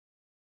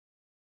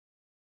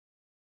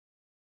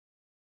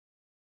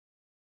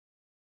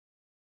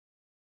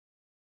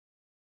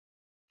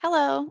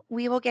Hello,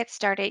 we will get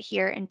started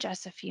here in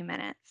just a few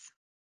minutes.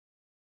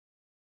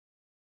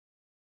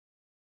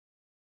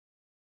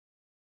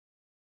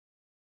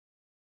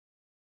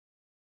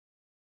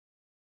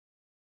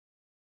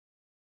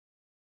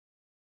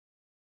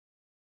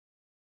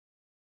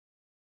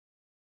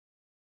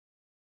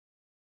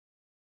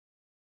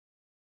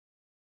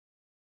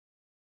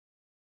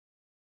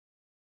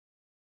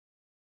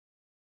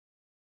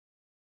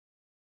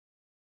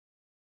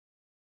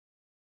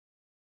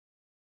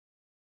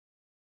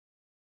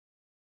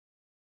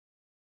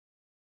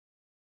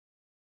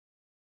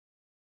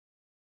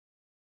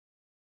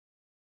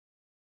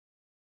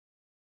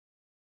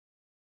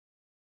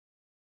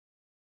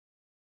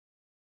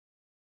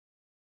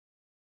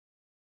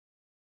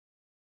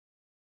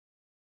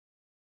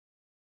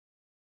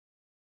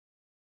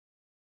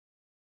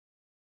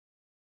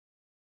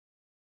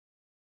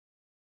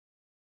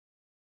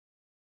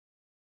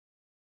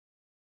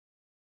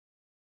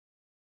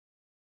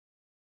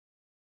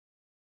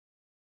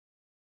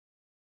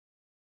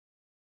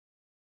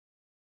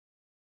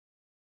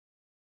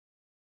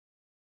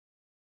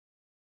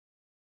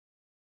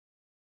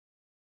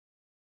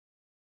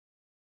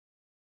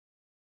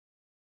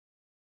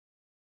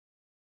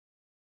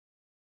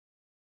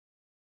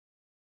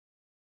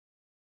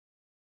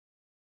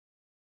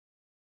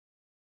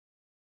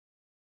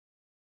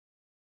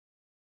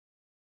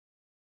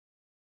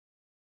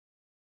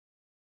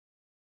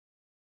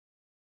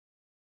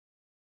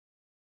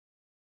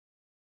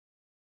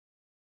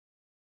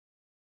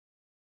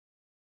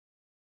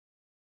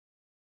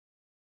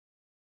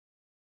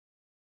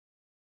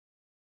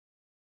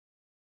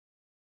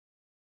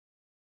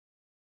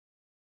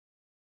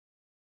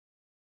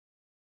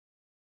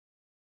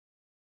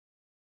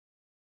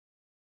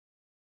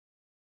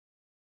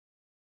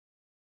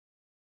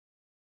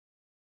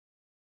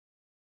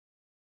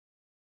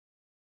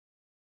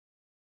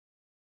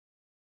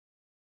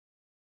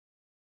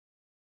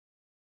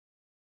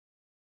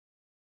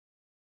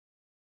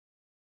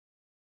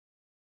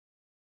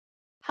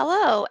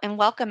 Hello and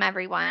welcome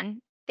everyone.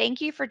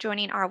 Thank you for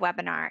joining our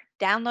webinar,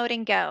 Download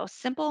and Go,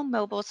 Simple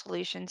Mobile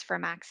Solutions for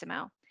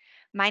Maximo.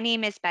 My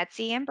name is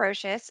Betsy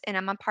Ambrosius and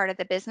I'm a part of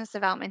the business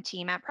development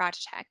team at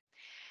Projitech.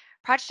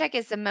 Projitech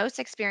is the most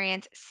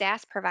experienced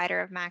SaaS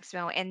provider of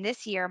Maximo and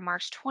this year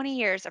marks 20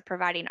 years of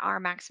providing our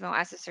Maximo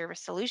as a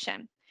service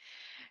solution.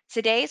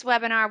 Today's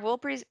webinar will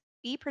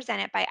be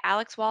presented by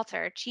Alex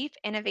Walter, Chief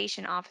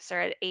Innovation Officer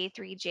at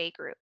A3J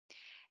Group.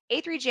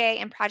 A3J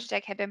and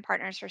Project have been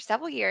partners for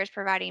several years,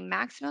 providing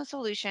Maximo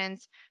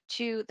solutions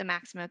to the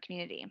Maximo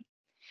community.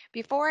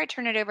 Before I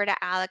turn it over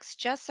to Alex,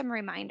 just some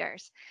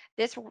reminders.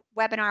 This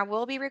webinar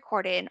will be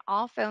recorded and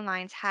all phone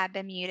lines have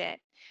been muted.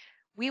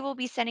 We will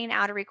be sending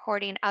out a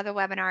recording of the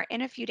webinar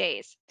in a few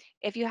days.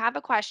 If you have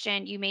a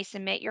question, you may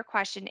submit your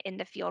question in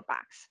the field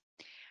box.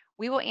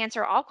 We will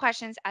answer all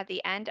questions at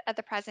the end of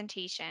the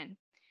presentation.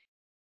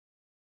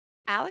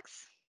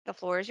 Alex, the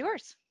floor is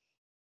yours.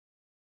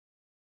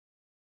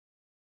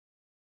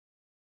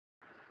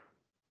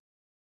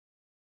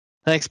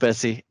 Thanks,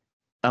 Betsy.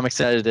 I'm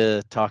excited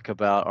to talk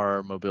about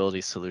our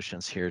mobility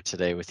solutions here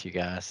today with you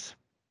guys.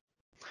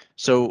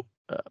 So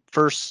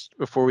first,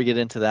 before we get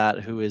into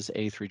that, who is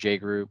A3J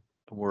Group?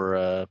 We're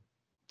a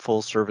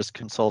full service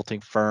consulting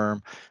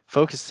firm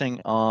focusing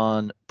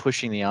on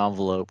pushing the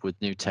envelope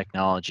with new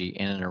technology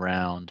in and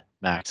around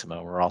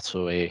Maximo. We're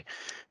also a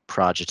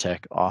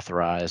Projitech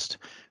authorized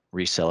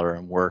reseller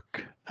and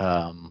work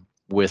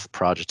with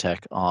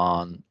Projitech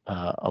on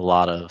a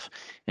lot of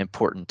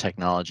important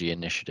technology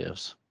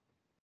initiatives.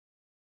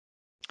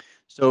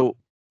 So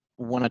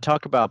when I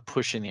talk about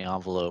pushing the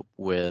envelope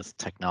with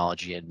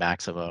technology at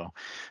Maximo,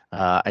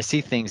 I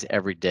see things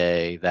every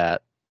day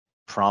that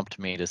prompt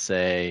me to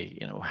say,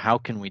 how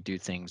can we do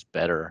things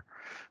better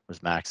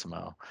with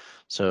Maximo?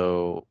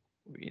 So,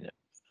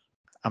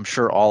 I'm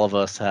sure all of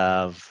us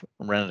have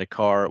rented a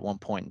car at one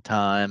point in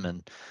time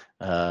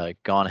and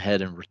gone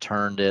ahead and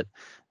returned it.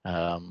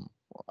 A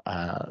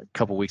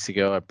couple weeks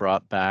ago, I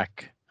brought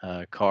back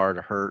a car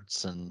to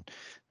Hertz, and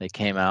they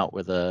came out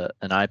with an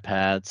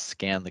iPad,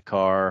 scanned the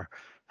car.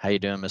 How you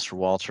doing, Mr.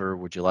 Walter?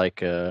 Would you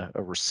like a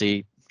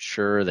receipt?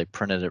 Sure. They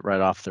printed it right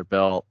off their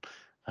belt,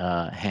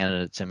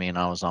 handed it to me, and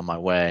I was on my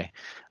way.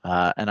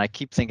 And I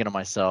keep thinking to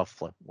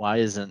myself, like, why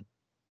isn't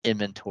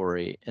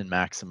inventory in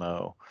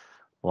Maximo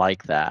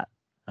like that?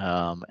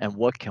 And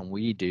what can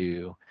we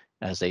do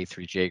as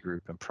A3J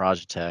Group and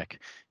Projitech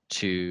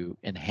to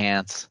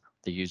enhance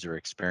the user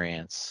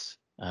experience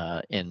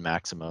in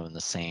Maximo in the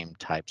same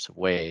types of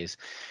ways?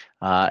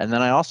 And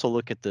then I also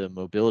look at the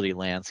mobility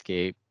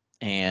landscape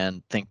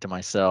and think to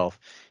myself,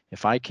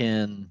 if I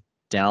can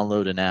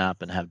download an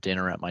app and have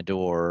dinner at my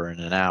door in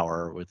an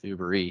hour with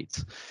Uber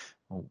Eats,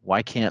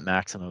 why can't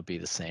Maximo be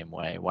the same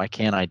way? Why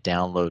can't I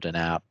download an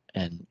app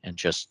and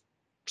just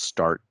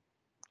start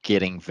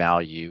getting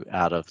value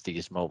out of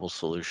these mobile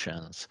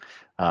solutions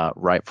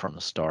right from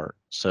the start?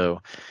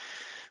 So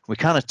we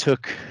kind of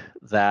took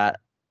that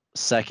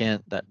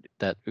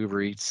that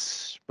Uber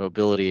Eats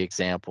mobility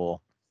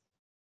example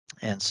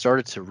and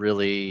started to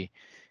really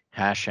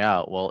hash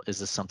out, well, is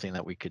this something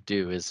that we could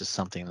do? Is this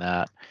something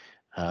that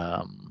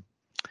um,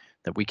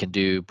 that we can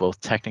do both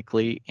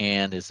technically,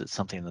 and is it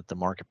something that the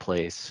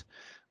marketplace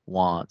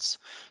wants?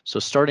 So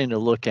starting to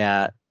look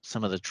at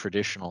some of the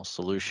traditional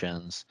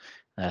solutions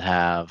that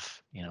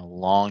have,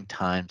 long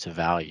time to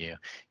value.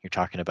 You're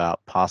talking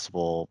about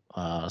possible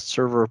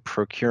server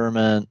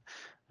procurement,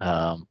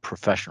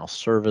 professional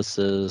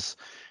services,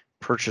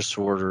 purchase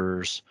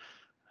orders,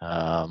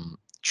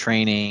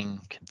 training,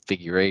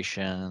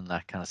 configuration,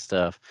 that kind of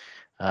stuff.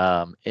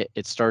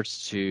 It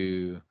starts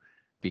to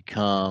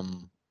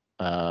become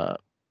a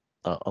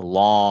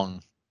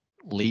long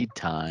lead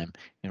time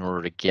in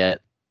order to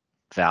get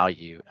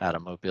value out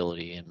of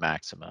mobility in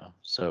Maximo.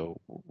 So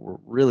we're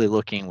really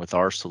looking with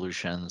our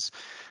solutions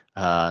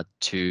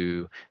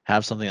to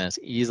have something that's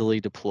easily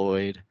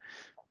deployed,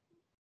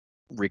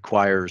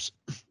 requires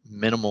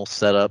minimal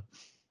setup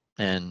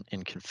and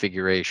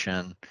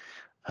configuration,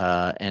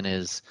 and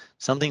is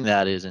something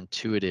that is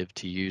intuitive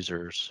to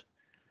users.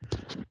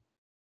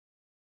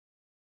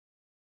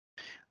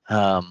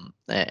 And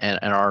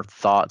our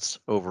thoughts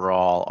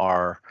overall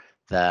are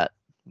that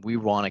we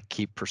want to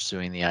keep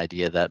pursuing the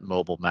idea that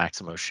mobile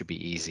Maximo should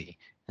be easy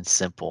and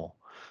simple.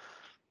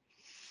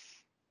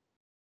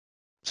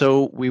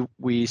 So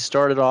we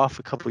started off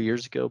a couple of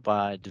years ago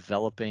by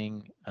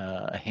developing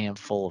a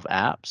handful of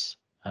apps,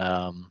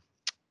 um,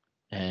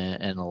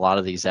 and a lot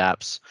of these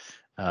apps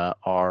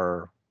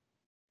are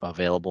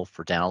available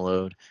for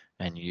download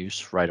and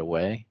use right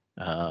away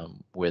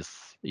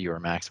with your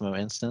Maximo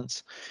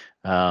instance.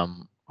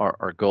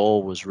 Our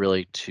goal was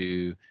really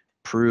to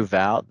prove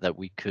out that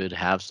we could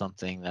have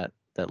something that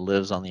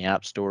lives on the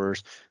app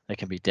stores, that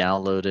can be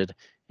downloaded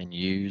and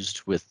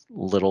used with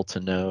little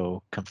to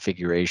no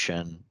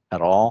configuration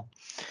at all.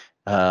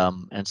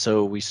 And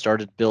so we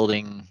started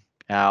building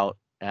out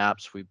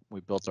apps. We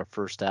built our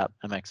first app,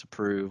 MX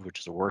Approve, which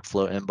is a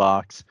workflow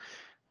inbox.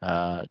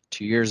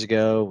 2 years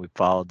ago, we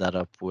followed that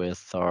up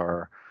with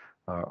our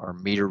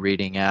meter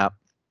reading app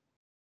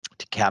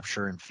to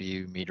capture and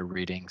view meter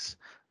readings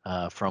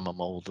from a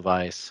mobile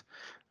device,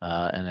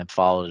 and then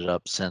followed it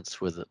up since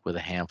with a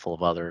handful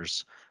of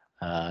others,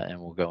 and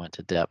we'll go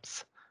into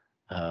depth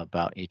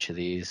about each of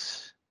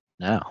these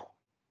now.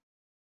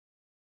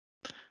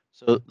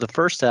 So the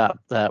first app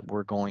that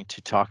we're going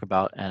to talk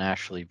about and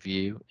actually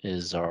view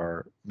is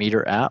our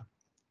meter app.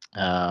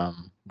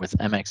 With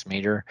MX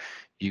Meter,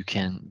 you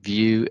can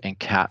view and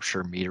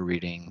capture meter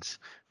readings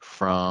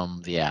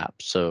from the app.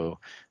 So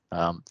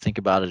think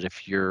about it,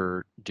 if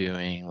you're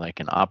doing like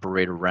an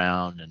operator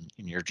round and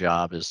your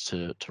job is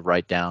to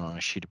write down on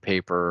a sheet of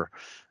paper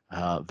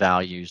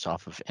values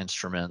off of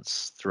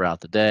instruments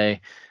throughout the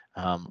day,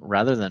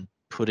 rather than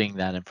putting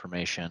that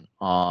information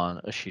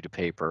on a sheet of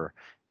paper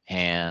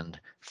and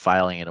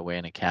filing it away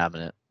in a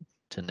cabinet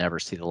to never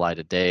see the light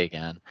of day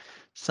again.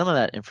 Some of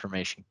that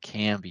information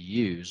can be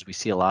used. We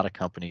see a lot of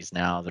companies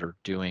now that are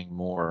doing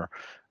more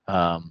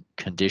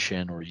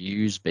condition or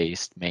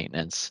use-based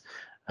maintenance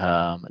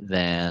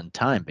than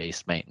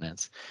time-based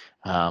maintenance.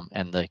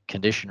 And the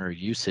condition or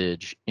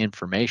usage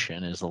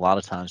information is a lot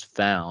of times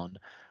found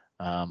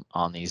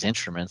on these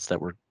instruments that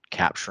we're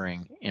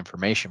capturing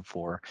information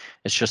for.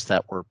 It's just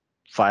that we're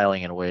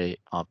filing it away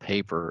on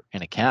paper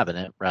in a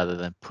cabinet rather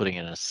than putting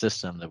it in a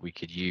system that we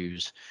could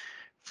use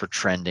for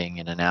trending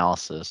and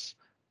analysis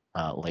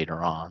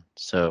later on.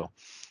 So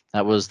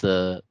that was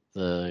the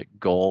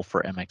goal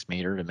for MX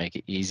Meter, to make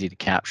it easy to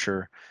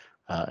capture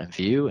and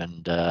view,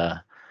 and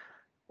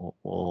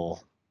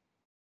we'll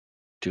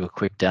do a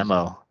quick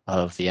demo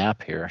of the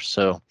app here.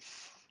 So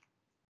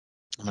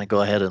I'm going to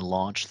go ahead and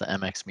launch the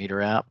MX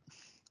Meter app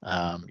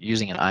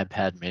using an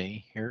iPad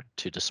mini here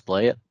to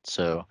display it,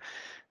 so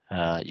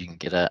you can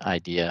get an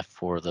idea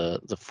for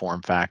the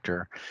form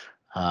factor.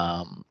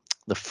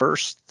 The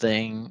first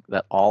thing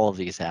that all of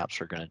these apps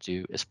are going to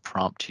do is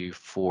prompt you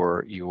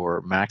for your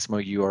Maximo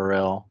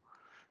URL,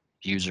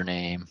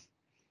 username,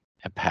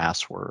 and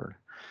password.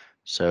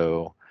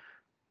 So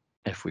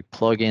if we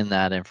plug in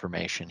that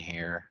information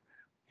here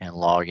and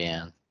log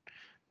in,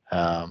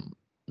 um,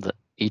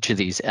 each of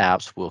these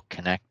apps will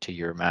connect to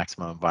your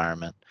Maximo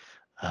environment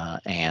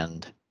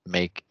and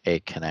make a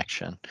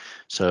connection.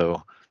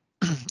 So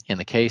in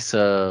the case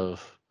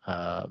of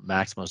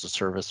Maximo as a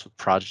service with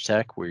Project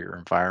Tech, where your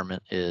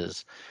environment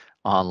is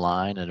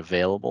online and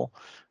available,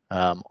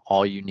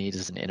 all you need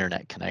is an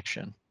internet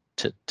connection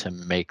to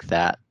make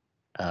that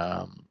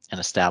and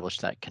establish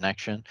that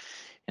connection.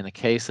 In the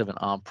case of an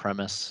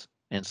on-premise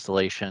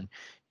installation,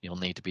 you'll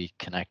need to be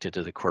connected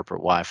to the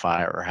corporate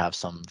Wi-Fi or have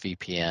some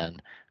VPN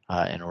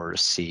in order to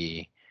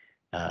see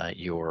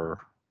your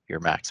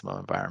Maximo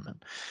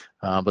environment.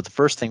 But the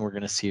first thing we're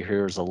going to see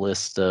here is a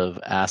list of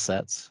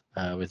assets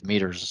with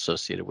meters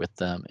associated with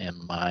them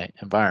in my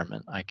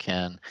environment. I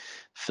can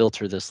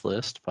filter this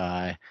list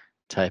by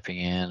typing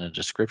in a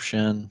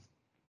description.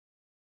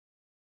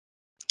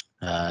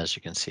 As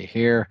you can see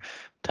here,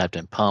 typed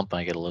in pump,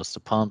 I get a list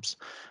of pumps.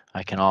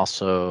 I can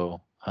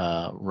also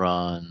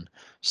run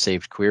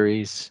saved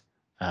queries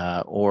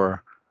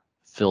or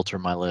filter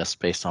my list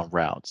based on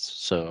routes.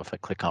 So if I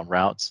click on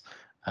routes,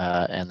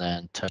 and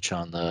then touch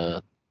on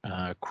the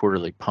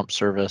quarterly pump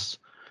service.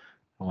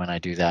 When I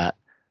do that,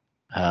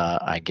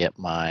 I get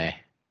my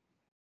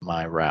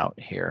route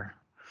here.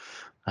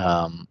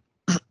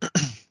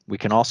 We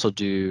can also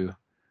do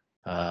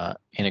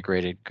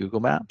integrated Google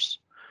Maps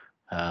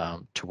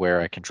to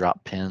where I can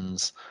drop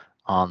pins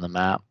on the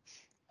map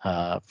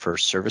for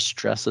service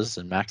addresses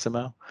in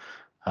Maximo.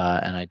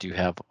 And I do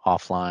have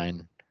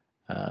offline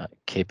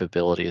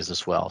capabilities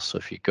as well. So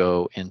if you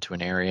go into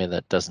an area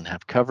that doesn't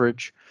have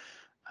coverage,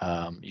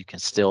 you can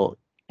still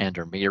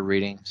enter meter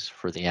readings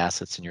for the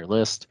assets in your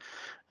list,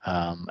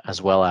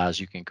 as well as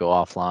you can go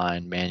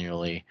offline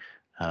manually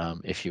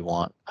if you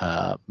want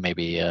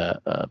maybe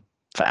a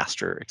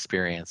faster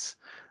experience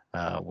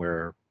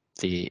where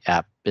the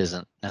app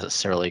isn't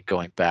necessarily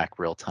going back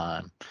real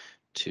time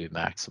to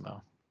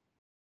Maximo.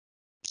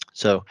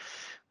 So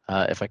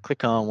if I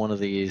click on one of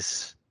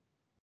these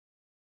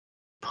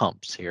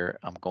pumps here,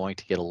 I'm going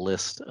to get a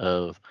list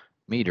of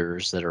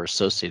meters that are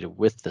associated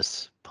with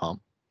this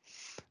pump.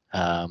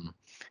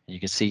 You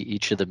can see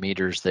each of the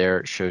meters there.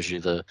 It shows you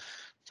the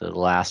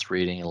last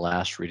reading, the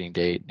last reading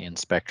date, the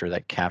inspector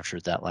that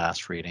captured that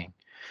last reading.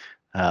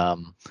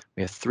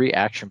 We have 3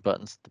 action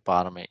buttons at the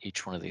bottom of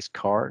each one of these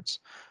cards.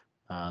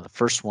 The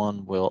first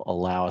one will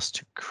allow us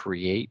to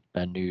create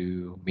a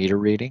new meter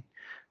reading.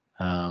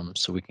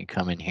 So we can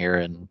come in here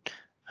and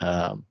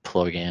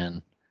plug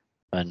in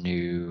a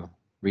new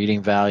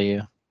reading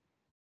value.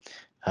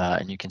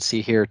 And you can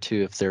see here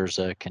too, if there's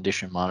a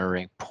condition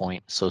monitoring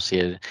point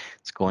associated,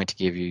 it's going to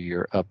give you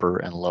your upper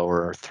and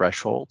lower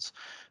thresholds,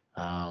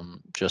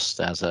 just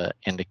as an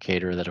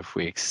indicator that if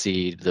we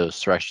exceed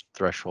those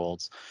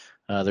thresholds,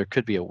 there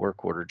could be a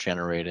work order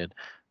generated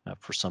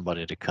for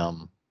somebody to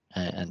come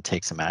and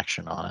take some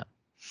action on it.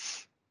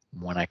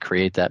 When I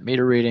create that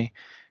meter reading,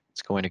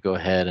 it's going to go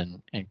ahead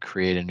and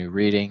create a new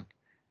reading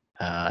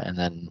and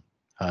then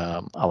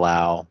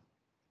allow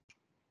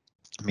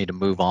me to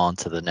move on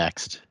to the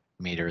next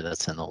meter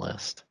that's in the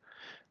list.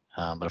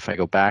 But if I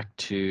go back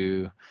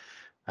to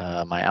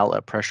my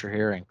outlet pressure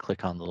here and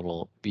click on the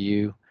little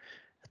view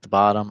at the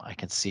bottom, I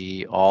can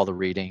see all the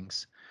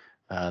readings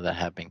that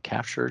have been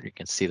captured. You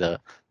can see the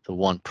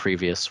one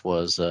previous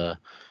was a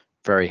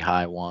very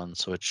high one,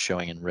 so it's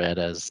showing in red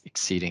as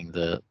exceeding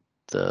the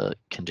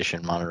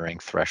condition monitoring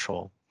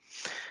threshold.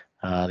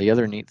 The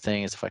other neat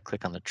thing is if I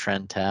click on the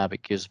trend tab,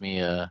 it gives me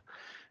a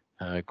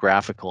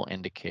graphical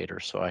indicator,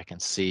 so I can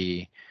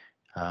see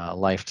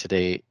life to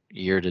date,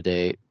 year to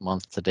date,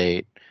 month to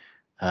date.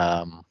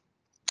 I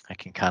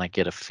can kind of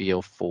get a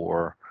feel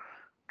for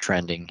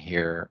trending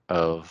here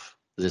of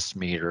this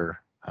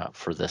meter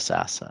for this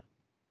asset.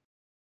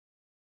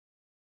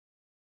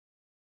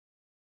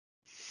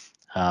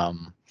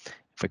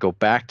 If I go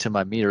back to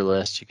my meter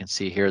list, you can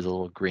see here the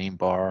little green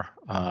bar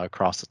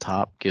across the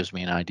top gives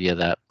me an idea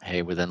that,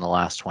 hey, within the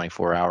last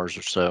 24 hours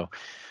or so,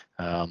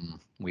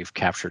 we've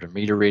captured a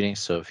meter reading.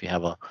 So if you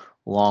have a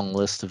long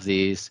list of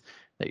these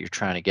that you're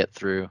trying to get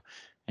through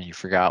and you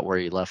forgot where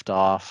you left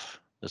off,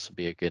 this will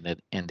be a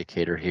good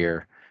indicator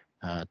here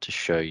to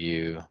show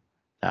you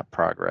that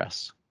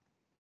progress.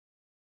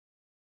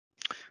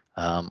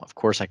 Of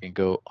course, I can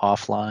go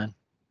offline.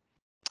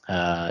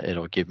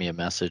 It'll give me a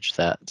message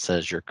that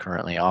says you're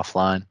currently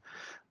offline.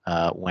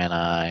 When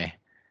I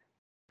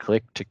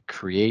click to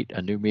create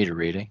a new meter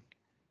reading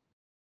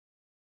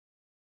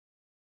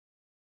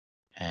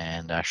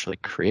and actually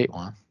create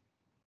one,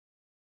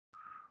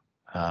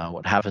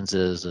 what happens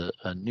is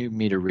a new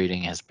meter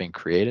reading has been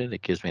created.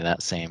 It gives me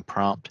that same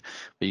prompt,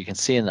 but you can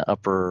see in the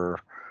upper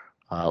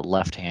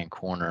left-hand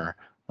corner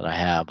that I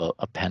have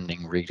a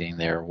pending reading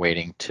there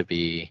waiting to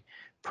be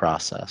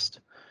processed.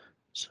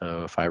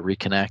 So if I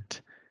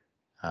reconnect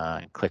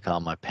and click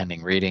on my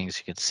pending readings,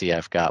 you can see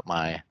I've got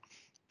my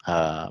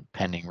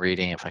pending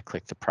reading. If I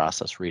click the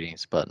process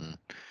readings button,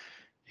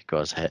 it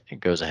goes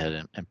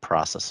ahead and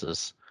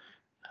processes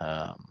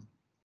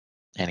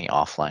any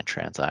offline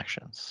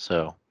transactions.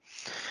 So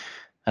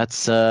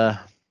that's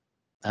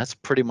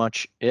pretty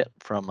much it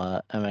from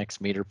a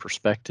MX meter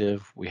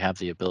perspective. We have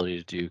the ability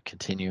to do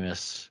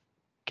continuous,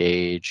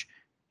 gauge,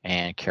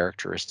 and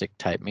characteristic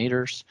type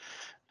meters.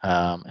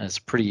 And it's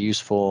pretty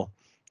useful,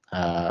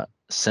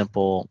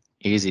 simple,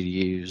 easy to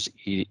use,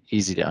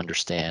 easy to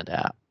understand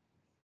app.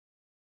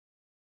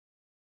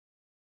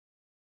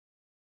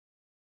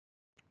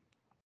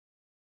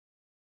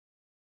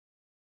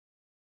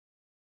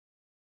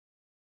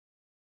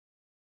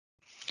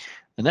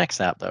 The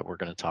next app that we're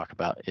going to talk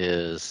about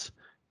is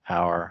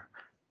our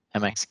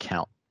MX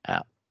Count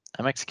app.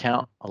 MX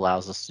Count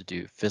allows us to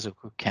do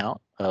physical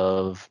count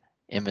of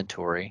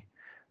inventory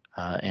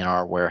in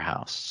our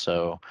warehouse.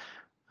 So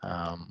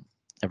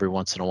every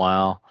once in a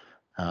while,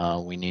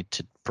 we need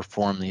to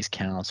perform these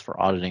counts for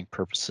auditing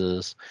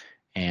purposes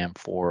and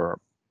for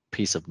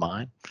peace of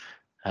mind.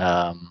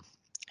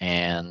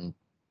 And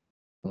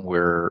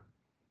we're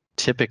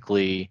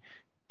typically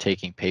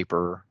taking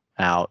paper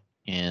out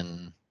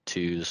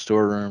into the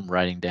storeroom,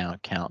 writing down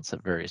counts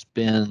at various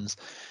bins,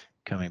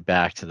 coming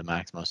back to the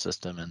Maximo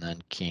system, and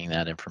then keying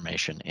that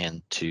information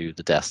into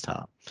the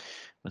desktop.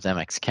 With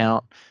MX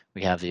Count,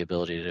 we have the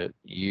ability to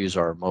use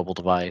our mobile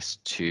device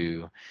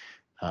to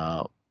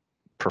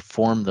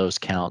perform those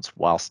counts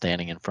while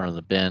standing in front of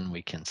the bin.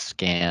 We can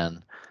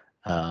scan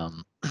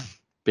um,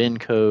 bin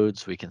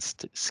codes, we can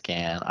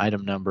scan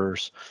item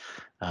numbers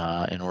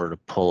in order to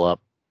pull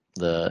up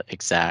the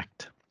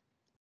exact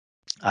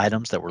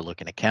items that we're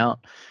looking to count,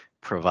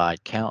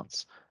 provide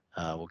counts.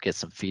 We'll get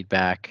some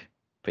feedback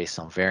based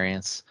on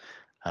variance,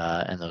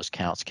 and those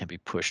counts can be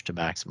pushed to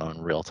Maximo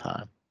in real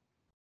time.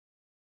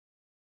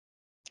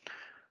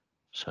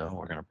 So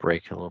we're going to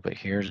break a little bit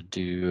here to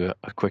do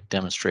a quick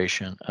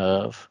demonstration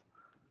of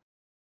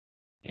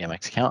the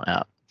MX Count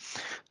app.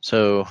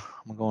 So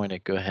I'm going to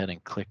go ahead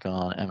and click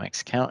on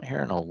MX Count here,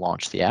 and I'll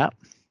launch the app.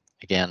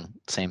 Again,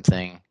 same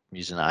thing, I'm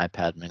using the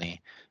iPad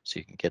mini, so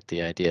you can get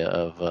the idea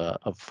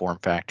of form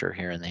factor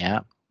here in the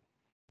app.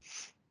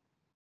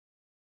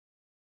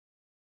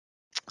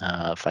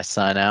 If I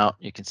sign out,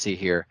 you can see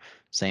here,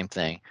 same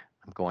thing.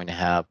 I'm going to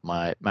have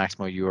my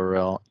Maximo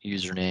URL,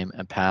 username,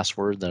 and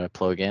password that I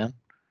plug in.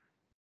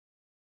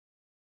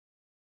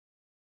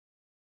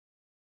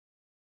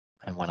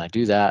 And when I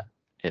do that,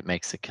 it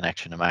makes the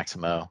connection to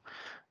Maximo.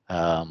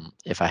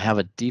 If I have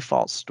a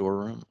default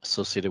storeroom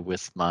associated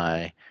with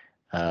my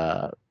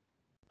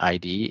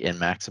ID in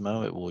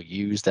Maximo, it will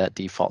use that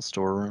default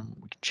storeroom.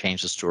 We can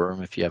change the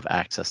storeroom if you have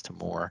access to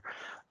more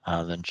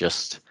than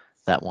just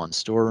that one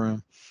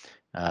storeroom.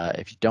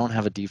 If you don't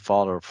have a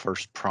default, it'll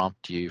first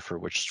prompt you for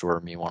which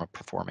storeroom you want to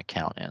perform a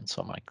count in.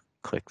 So I'm going to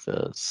click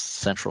the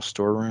central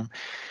storeroom.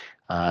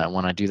 And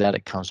when I do that,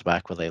 it comes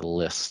back with a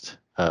list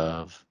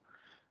of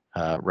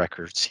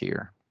records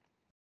here.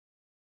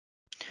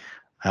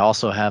 I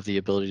also have the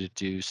ability to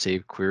do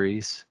saved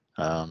queries.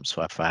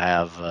 So if I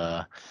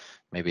have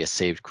maybe a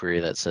saved query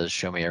that says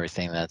show me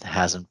everything that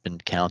hasn't been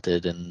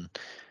counted in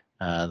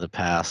the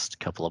past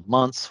couple of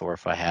months, or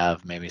if I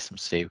have maybe some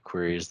saved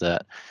queries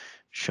that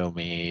show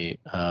me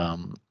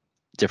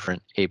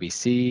different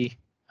ABC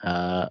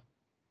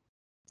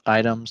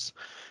items.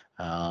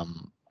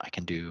 I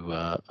can do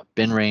a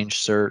bin range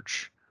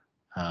search.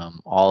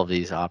 All of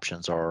these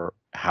options are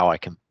how I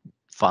can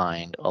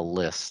find a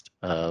list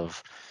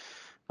of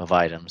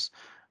items.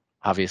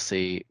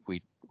 Obviously,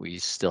 we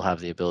still have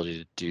the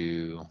ability to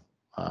do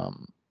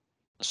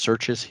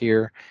searches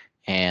here,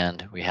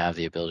 and we have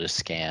the ability to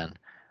scan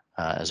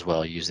as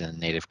well using the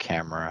native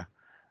camera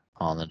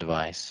on the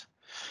device.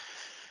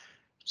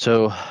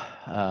 So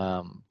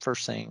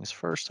first things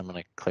first, I'm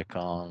going to click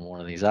on one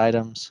of these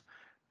items,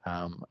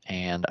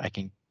 and I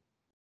can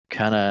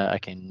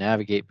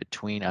navigate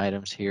between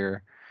items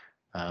here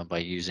by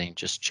using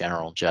just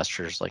general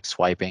gestures like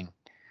swiping.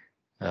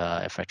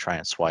 If I try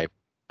and swipe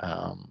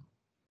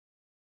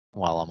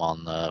while I'm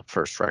on the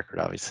first record,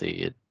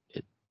 obviously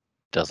it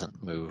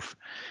doesn't move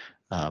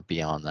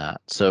beyond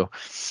that. So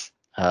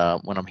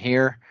when I'm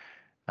here,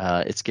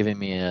 it's giving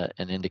me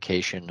an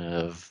indication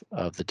of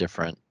the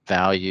different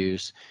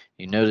values.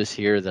 You notice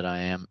here that I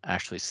am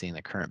actually seeing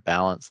the current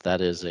balance. That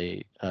is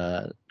a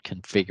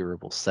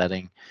configurable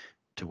setting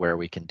to where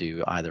we can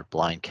do either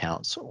blind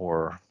counts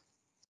or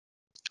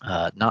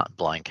not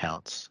blind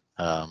counts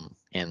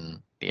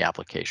in the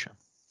application.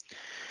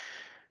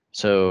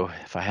 So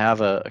if I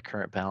have a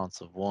current balance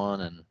of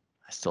 1 and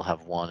I still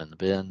have 1 in the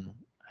bin,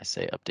 I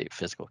say update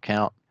physical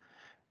count,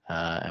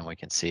 and we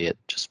can see it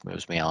just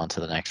moves me on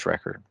to the next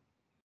record.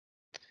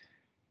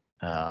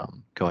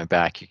 Going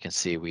back, you can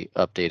see we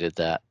updated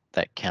that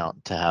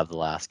count to have the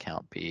last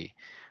count be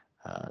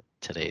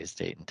today's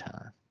date and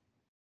time.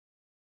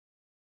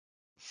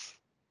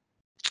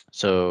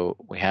 So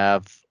we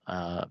have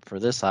for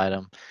this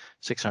item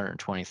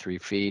 623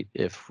 feet.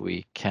 If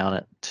we count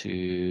it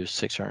to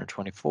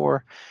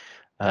 624,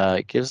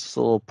 it gives us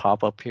a little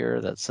pop-up here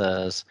that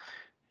says,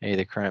 "Hey,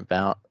 the current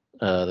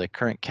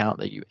count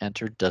that you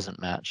entered doesn't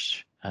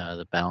match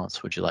the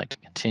balance. Would you like to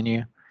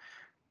continue?"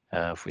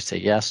 If we say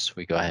yes,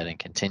 we go ahead and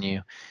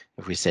continue.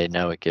 If we say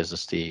no, it gives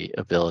us the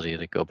ability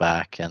to go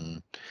back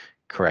and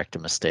correct a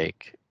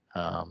mistake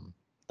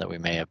that we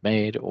may have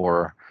made,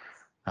 or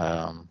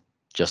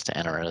just to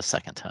enter it a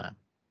second time.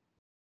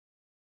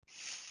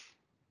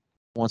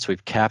 Once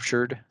we've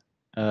captured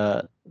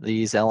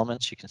these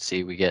elements, you can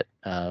see we get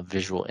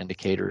visual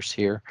indicators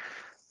here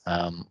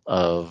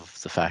of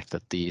the fact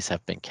that these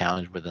have been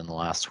counted within the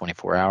last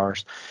 24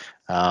 hours.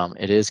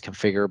 It is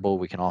configurable.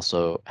 We can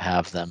also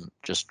have them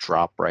just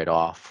drop right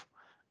off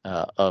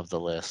of the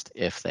list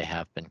if they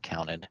have been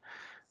counted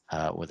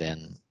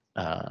within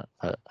a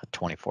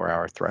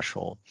 24-hour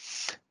threshold.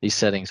 These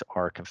settings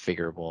are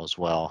configurable as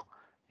well.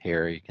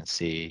 Here you can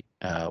see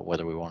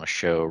whether we want to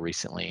show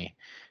recently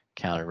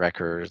counted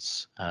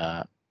records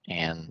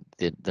and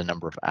the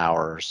number of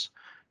hours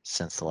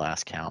since the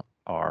last count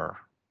are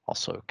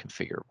also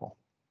configurable.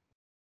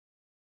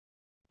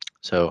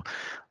 So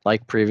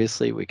like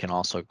previously, we can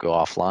also go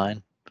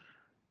offline.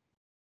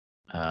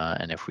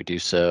 And if we do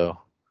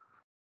so,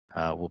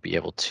 we'll be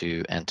able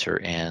to enter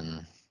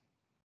in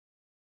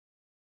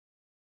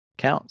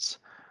counts.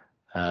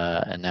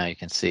 And now you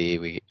can see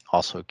we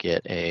also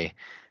get a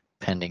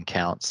pending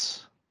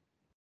counts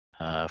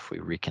If we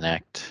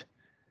reconnect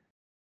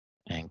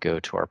and go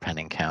to our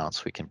pending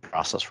counts, we can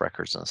process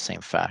records in the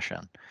same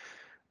fashion.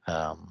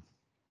 And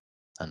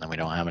then we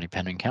don't have any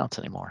pending counts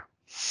anymore.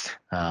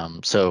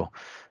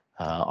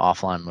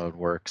 Offline mode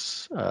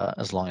works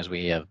as long as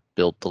we have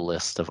built the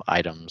list of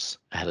items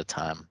ahead of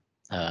time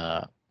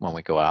when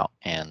we go out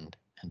and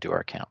do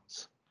our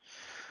counts.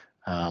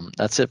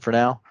 That's it for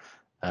now.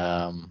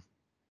 Going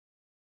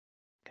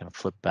to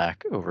flip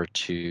back over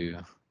to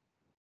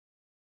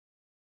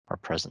our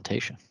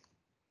presentation.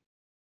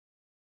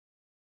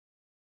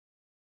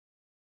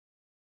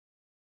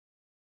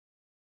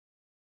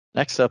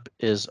 Next up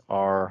is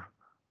our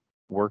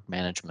work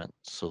management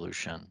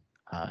solution,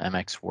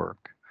 MX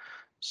Work.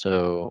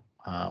 So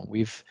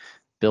we've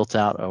built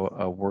out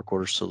a work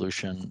order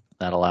solution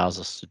that allows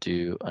us to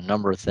do a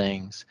number of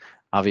things.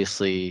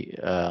 Obviously,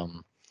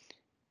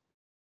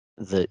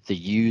 the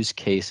use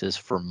cases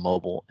for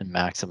mobile in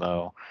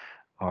Maximo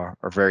are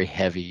very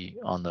heavy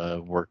on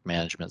the work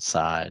management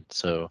side.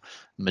 So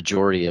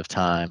majority of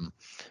time,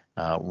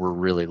 we're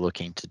really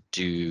looking to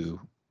do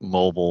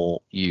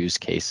mobile use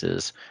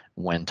cases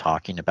when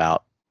talking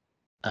about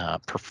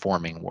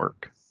performing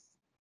work.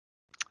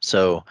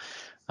 So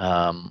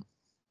the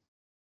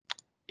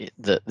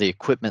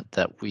equipment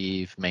that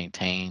we've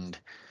maintained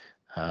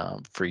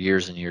for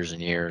years and years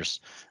and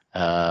years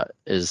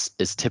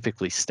is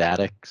typically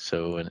static.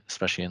 So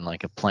especially in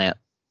like a plant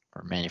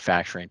or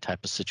manufacturing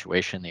type of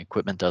situation, the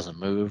equipment doesn't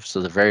move.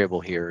 So the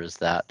variable here is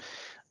that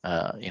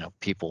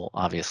people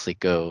obviously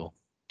go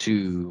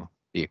to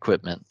the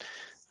equipment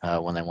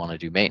when they want to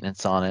do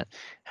maintenance on it.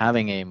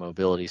 Having a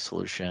mobility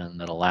solution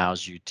that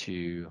allows you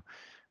to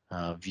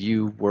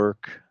view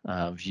work,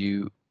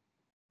 view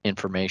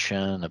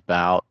information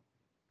about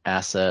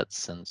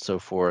assets and so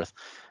forth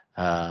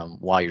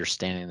while you're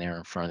standing there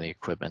in front of the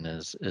equipment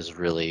is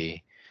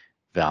really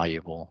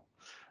valuable.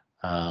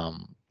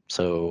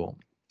 So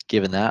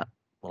given that,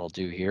 what I'll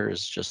do here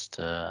is just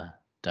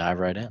dive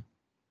right in.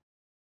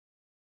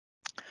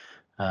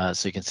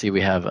 So you can see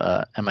we have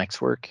MX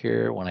Work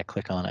here. When I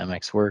click on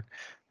MX Work,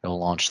 it'll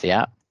launch the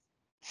app.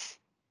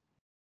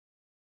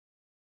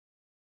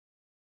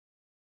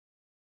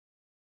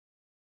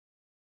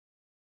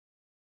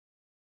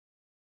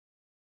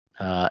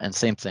 And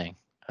same thing,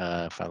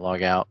 if I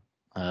log out,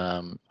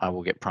 I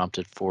will get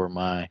prompted for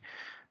my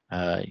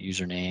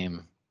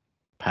username,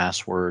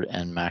 password,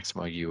 and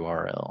Maximo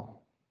URL.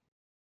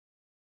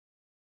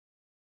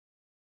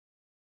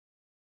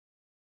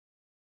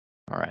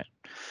 All right,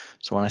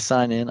 so when I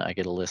sign in, I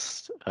get a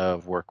list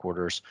of work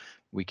orders.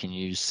 We can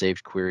use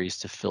saved queries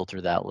to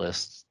filter that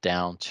list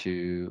down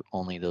to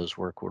only those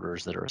work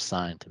orders that are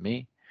assigned to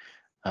me.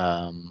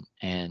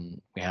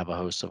 And we have a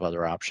host of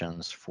other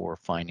options for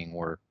finding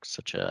work,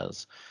 such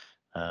as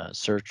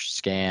search,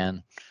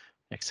 scan,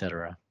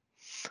 etc.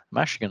 I'm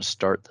actually going to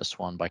start this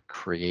one by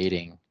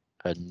creating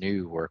a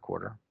new work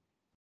order.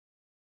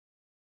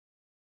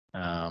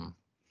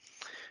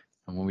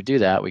 And when we do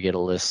that, we get a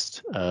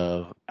list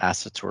of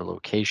assets or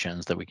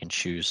locations that we can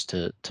choose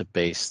to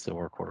base the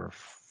work order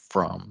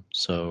from.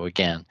 So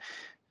again,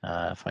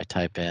 if I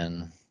type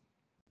in,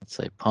 let's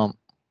say pump,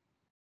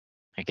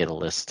 I get a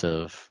list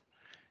of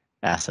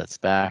assets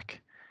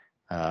back,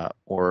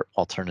 or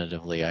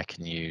alternatively, I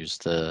can use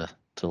the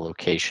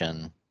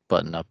location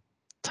button up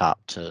top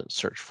to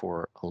search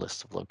for a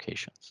list of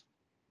locations.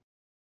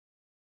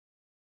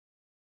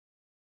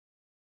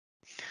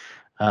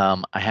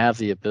 I have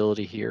the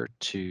ability here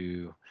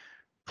to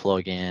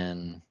plug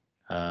in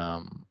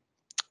a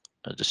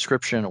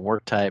description, a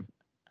work type,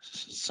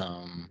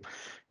 some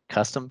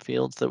custom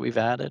fields that we've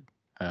added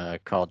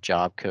called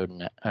job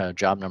code and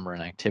job number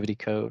and activity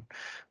code.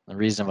 The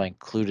reason I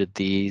included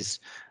these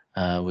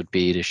would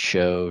be to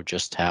show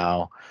just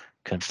how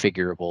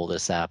configurable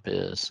this app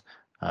is.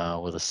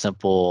 With a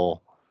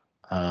simple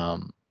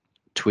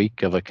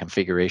tweak of a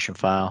configuration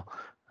file,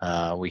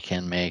 we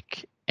can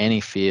make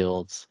any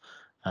fields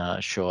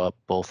show up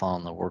both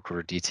on the work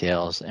order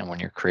details, and when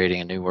you're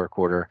creating a new work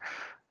order,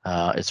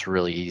 it's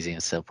really easy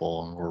and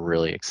simple, and we're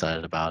really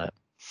excited about it.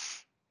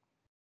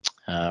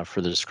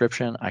 For the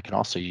description, I can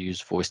also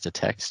use voice to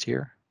text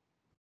here.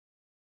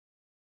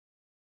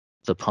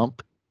 The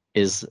pump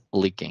is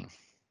leaking.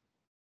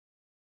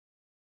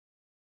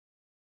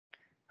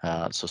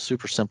 So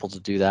super simple to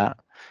do that.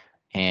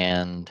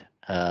 And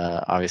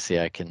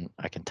obviously I can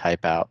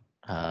type out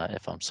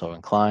if I'm so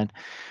inclined.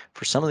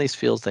 For some of these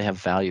fields, they have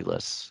value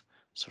lists.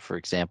 So for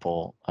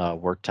example,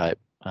 work type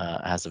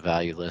has a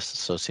value list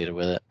associated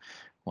with it.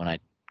 When I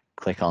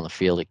click on the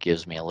field, it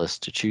gives me a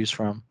list to choose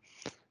from.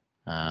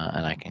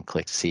 And I can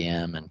click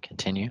CM and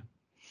continue.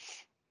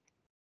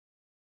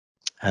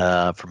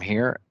 From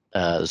here,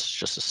 this is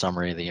just a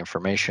summary of the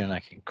information. I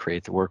can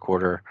create the work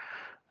order,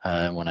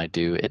 and when I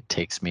do, it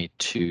takes me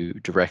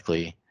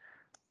directly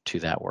to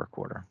that work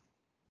order.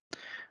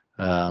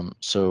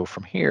 So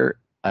from here,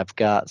 I've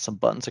got some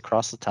buttons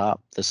across the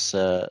top.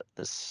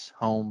 This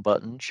home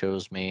button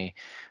shows me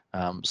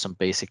some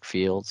basic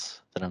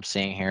fields that I'm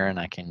seeing here, and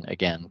I can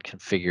again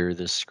configure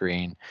this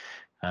screen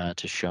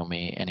to show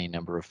me any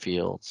number of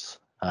fields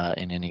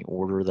in any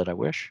order that I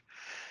wish.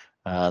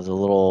 The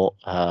little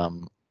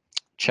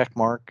check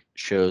mark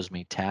shows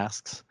me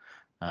tasks.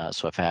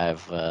 So if I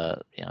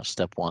have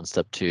step 1,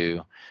 step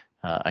 2,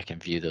 I can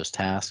view those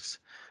tasks.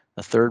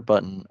 The third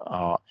button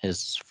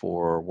is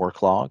for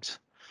work logs.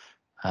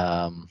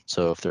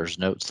 So if there's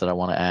notes that I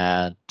want to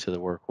add to the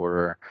work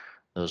order,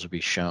 those will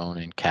be shown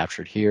and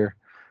captured here.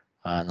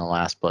 And the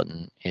last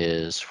button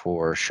is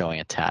for showing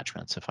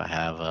attachments. If I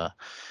have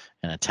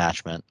an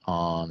attachment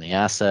on the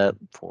asset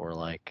for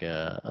like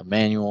a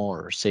manual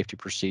or a safety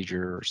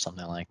procedure or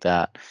something like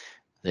that,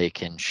 they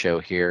can show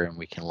here and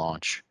we can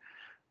launch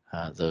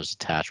those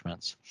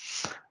attachments.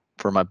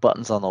 For my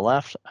buttons on the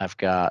left, I've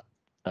got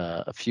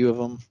a few of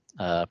them.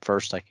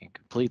 First, I can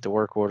complete the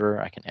work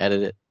order. I can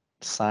edit it,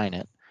 sign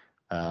it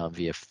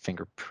via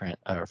fingerprint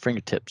or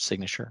fingertip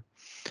signature,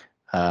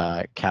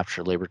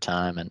 capture labor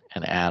time, and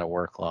add a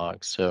work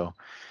log. So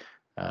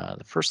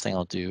the first thing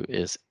I'll do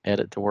is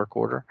edit the work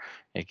order.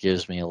 It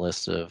gives me a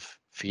list of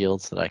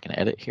fields that I can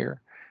edit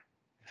here.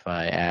 If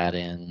I add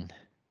in,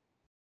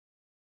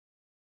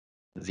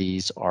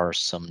 these are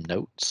some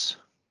notes.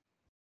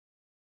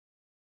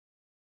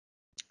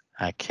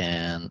 I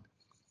can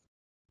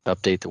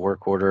update the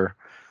work order,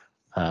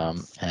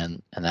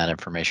 and that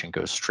information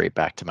goes straight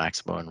back to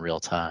Maximo in real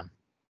time.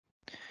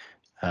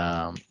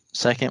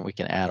 Second, we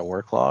can add a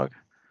work log.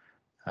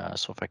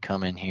 So if I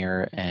come in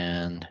here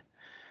and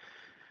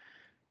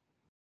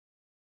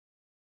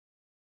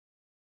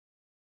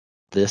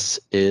this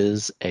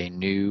is a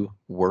new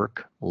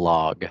work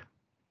log.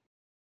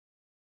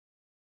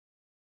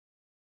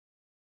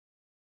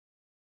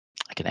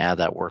 I can add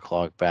that work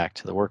log back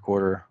to the work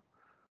order.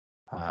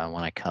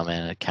 When I come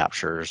in, it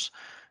captures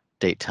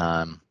date,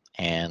 time,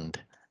 and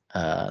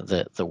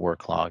the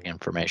work log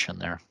information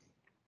there.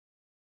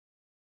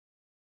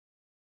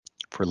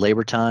 For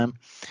labor time,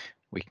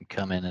 we can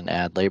come in and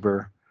add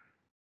labor.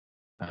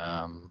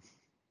 I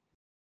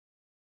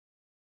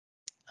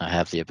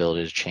have the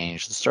ability to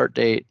change the start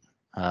date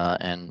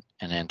and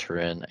enter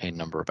in a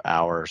number of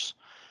hours.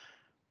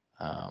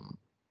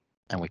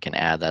 And we can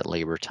add that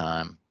labor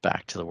time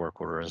back to the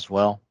work order as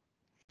well.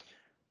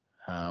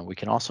 We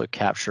can also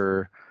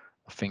capture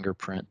a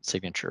fingerprint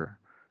signature.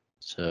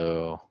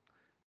 So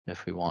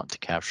if we want to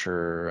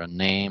capture a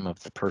name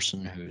of the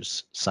person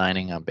who's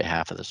signing on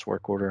behalf of this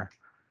work order,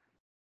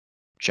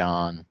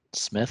 John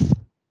Smith,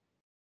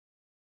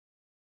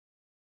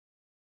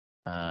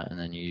 and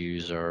then you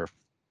use our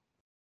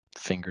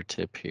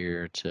fingertip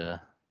here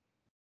to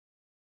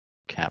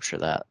capture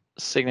that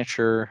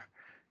signature,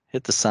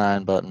 hit the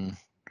sign button.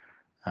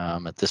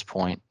 At this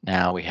point,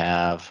 now we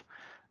have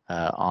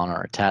on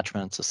our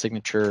attachments a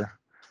signature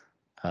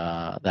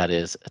that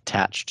is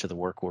attached to the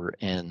work order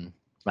in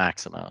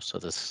Maximo. So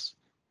this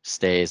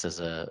stays as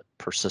a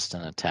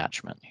persistent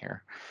attachment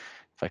here.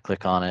 If I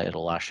click on it,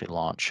 it'll actually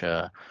launch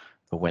the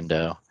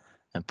window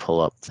and pull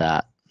up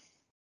that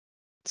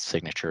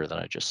signature that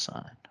I just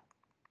signed.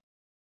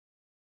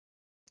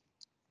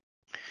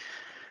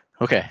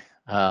 Okay,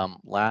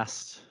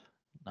 last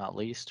not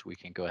least, we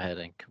can go ahead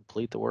and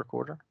complete the work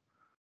order.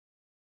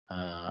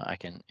 I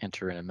can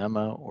enter in a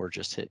memo or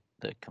just hit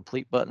the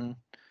complete button.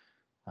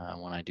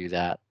 When I do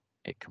that,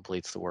 it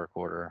completes the work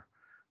order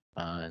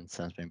and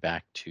sends me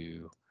back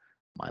to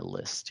my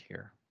list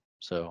here.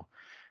 So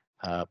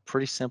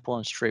pretty simple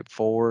and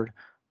straightforward,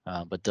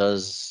 but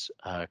does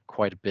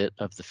quite a bit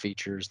of the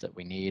features that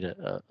we need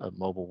a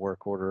mobile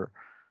work order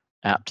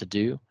app to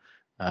do.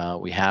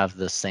 We have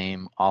the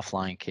same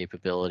offline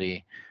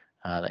capability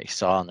that you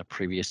saw in the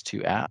previous two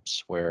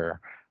apps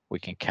where we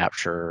can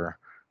capture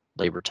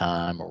labor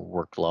time or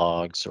work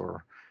logs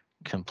or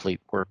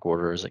complete work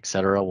orders,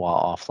 etc.,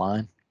 while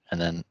offline.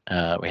 And then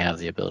we have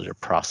the ability to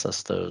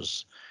process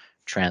those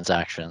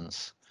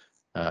transactions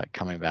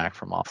coming back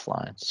from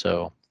offline.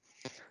 So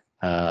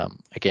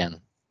again,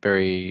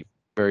 very,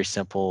 very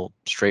simple,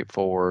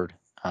 straightforward,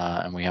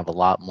 and we have a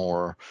lot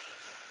more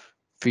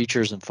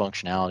features and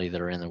functionality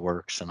that are in the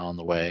works and on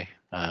the way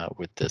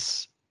with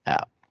this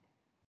app.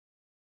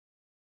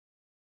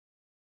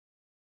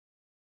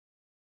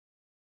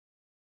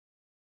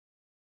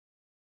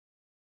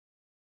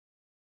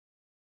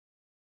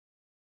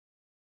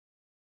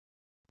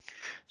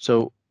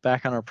 So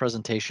back on our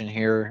presentation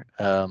here,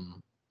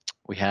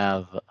 we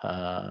have,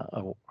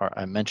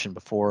 I mentioned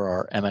before,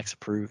 our MX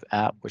Approve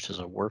app, which is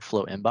a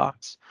workflow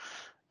inbox.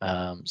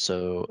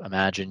 So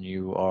imagine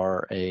you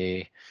are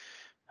a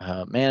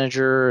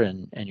manager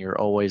and you're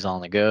always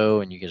on the go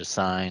and you get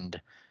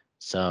assigned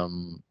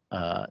some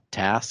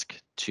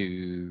task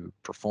to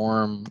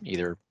perform.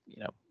 Either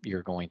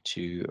you're going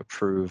to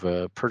approve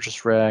a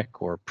purchase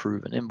rec or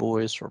approve an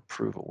invoice or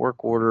approve a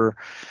work order.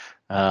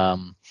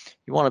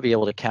 You want to be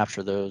able to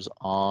capture those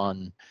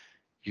on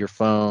your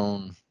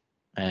phone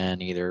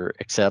and either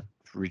accept,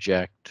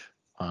 reject,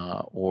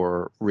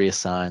 or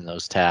reassign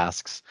those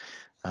tasks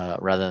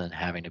rather than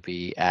having to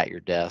be at your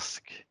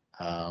desk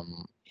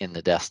in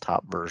the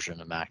desktop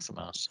version of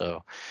Maximo.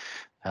 So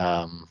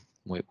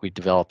we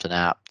developed an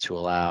app to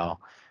allow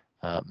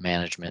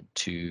management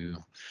to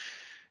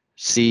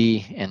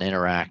see and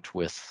interact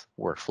with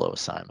workflow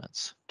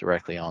assignments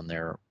directly on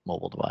their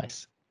mobile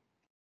device.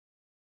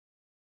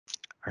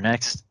 Our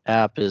next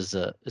app is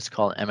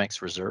called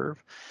MX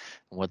Reserve.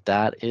 And what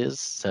that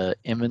is,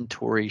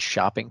 inventory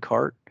shopping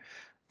cart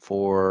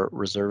for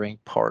reserving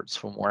parts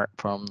from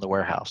the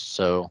warehouse.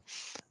 So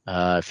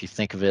if you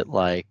think of it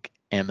like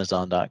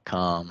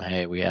Amazon.com,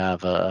 hey, we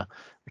have a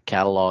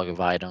catalog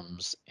of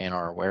items in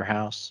our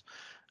warehouse.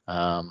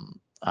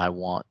 I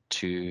want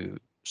to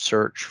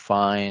search,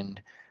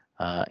 find,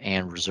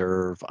 and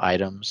reserve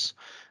items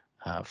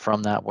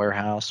from that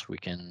warehouse. We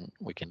can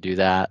do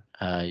that.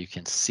 You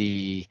can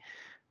see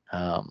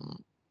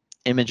um,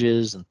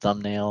 images and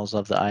thumbnails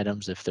of the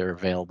items if they're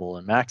available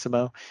in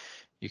Maximo.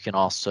 You can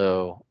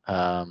also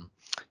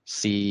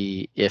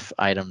see if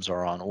items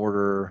are on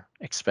order,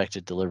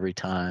 expected delivery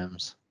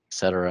times,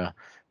 etc.,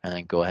 and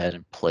then go ahead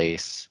and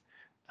place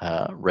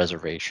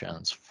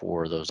reservations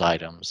for those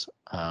items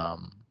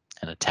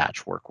and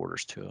attach work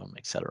orders to them,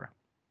 etc.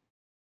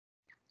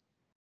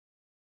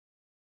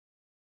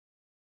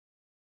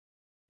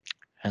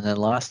 And then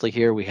lastly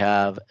here we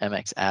have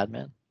MX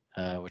Admin,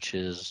 which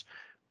is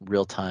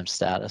real-time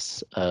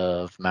status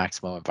of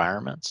Maximo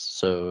environments.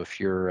 So if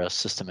you're a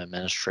system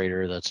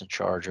administrator that's in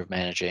charge of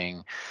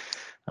managing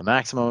a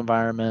Maximo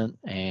environment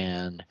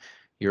and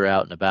you're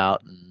out and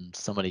about and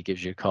somebody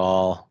gives you a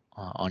call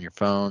on your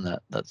phone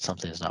that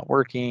something is not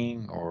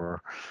working,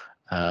 or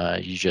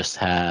you just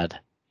had,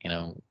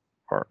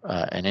 or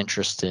an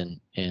interest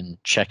in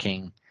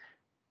checking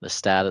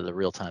the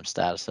real-time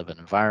status of an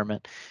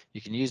environment,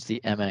 you can use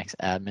the MX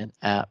Admin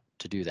app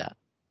to do that.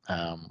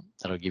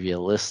 That'll give you a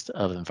list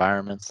of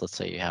environments. Let's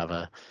say you have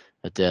a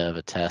dev,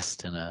 a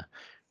test, and a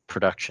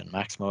production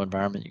Maximo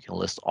environment. You can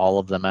list all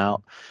of them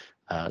out,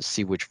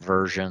 see which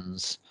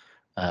versions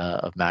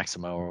of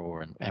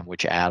Maximo and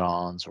which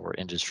add-ons or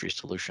industry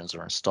solutions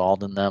are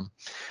installed in them.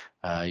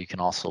 You can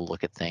also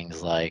look at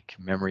things like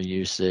memory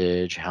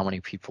usage, how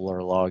many people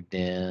are logged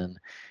in,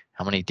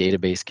 how many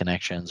database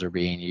connections are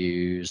being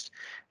used,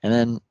 and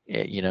then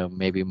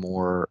maybe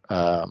more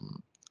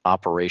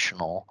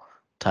operational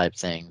type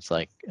things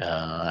like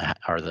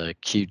are the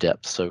queue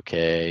depths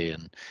okay,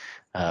 and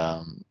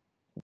um,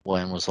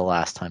 when was the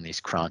last time these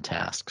cron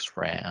tasks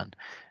ran,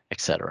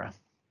 etc.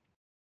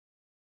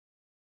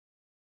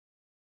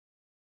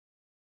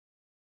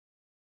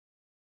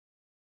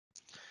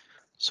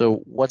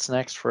 So what's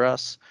next for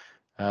us?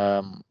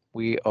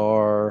 We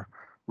are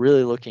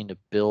really looking to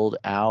build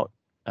out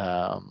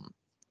our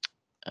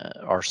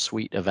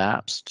suite of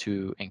apps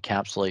to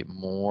encapsulate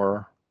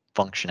more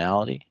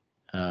functionality.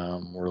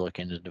 We're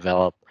looking to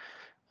develop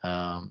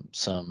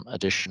some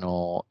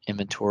additional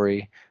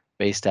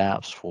inventory-based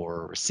apps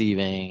for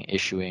receiving,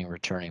 issuing,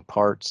 returning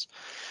parts.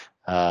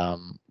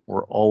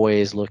 We're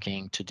always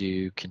looking to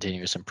do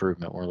continuous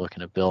improvement. We're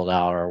looking to build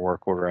out our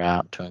work order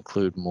app to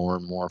include more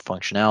and more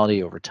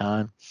functionality over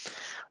time.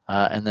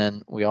 And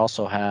then we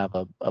also have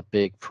a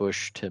big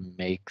push to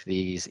make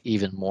these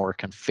even more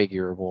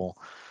configurable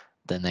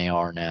than they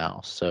are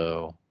now.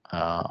 So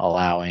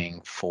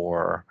allowing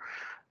for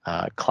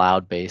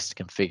cloud-based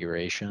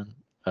configuration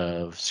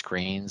of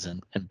screens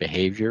and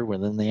behavior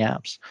within the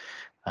apps,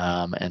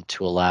 and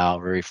to allow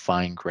very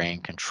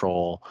fine-grained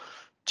control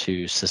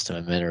to system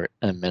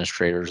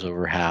administrators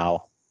over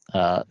how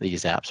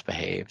these apps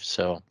behave.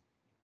 So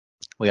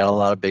we got a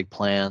lot of big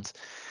plans,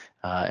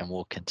 and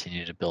we'll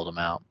continue to build them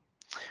out.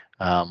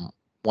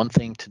 One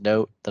thing to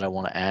note that I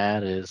want to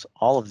add is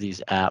all of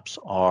these apps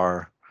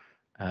are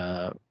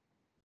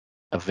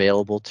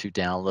available to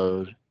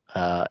download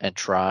and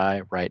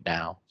try right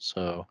now.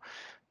 So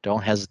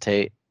don't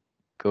hesitate.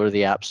 Go to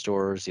the app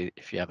stores.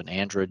 If you have an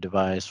Android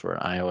device or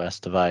an iOS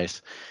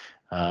device,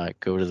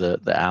 go to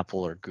the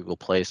Apple or Google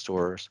Play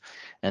stores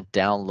and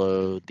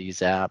download these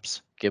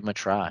apps. Give them a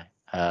try.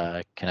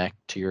 Connect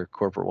to your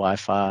corporate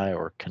Wi-Fi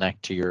or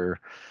connect to your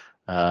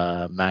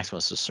Maximo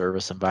as a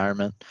Service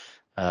environment,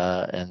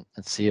 and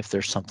see if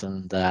there's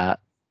something that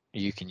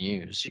you can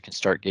use. You can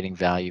start getting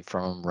value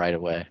from them right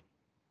away.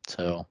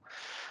 So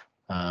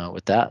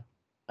with that,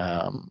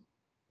 um,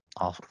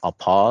 I'll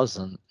pause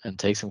and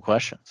take some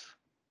questions.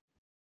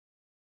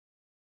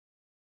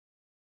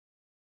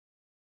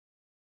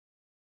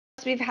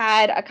 We've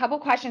had a couple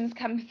questions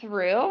come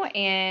through,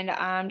 and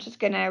I'm just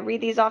going to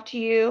read these off to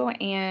you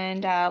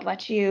and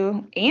let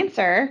you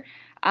answer.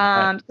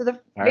 All right, So the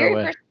fire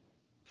away.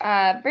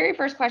 very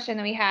first question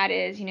that we had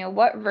is,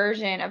 what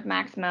version of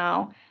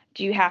Maximo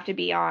do you have to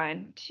be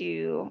on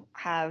to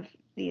have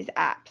these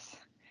apps?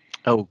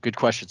 Oh, good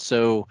question.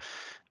 So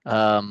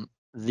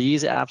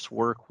these apps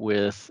work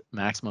with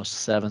Maximo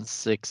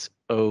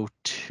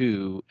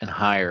 7602 and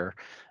higher.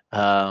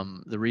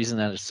 The reason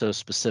that it's so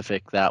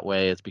specific that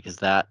way is because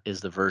that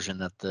is the version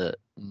that the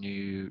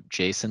new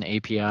JSON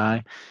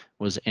API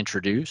was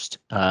introduced,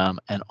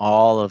 and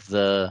all of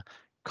the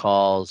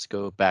calls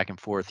go back and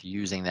forth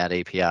using that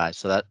API.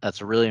 So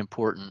that's a really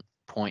important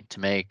point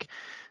to make.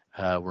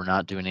 We're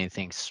not doing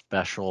anything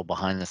special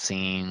behind the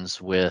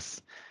scenes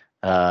with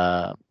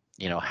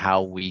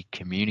how we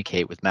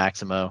communicate with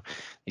Maximo.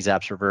 These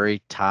apps are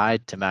very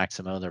tied to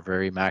Maximo. They're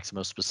very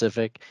Maximo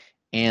specific,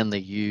 and they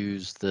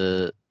use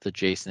the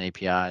JSON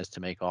APIs to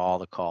make all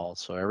the calls.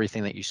 So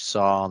everything that you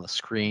saw on the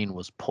screen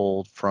was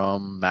pulled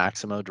from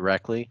Maximo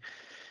directly.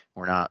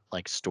 We're not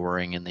like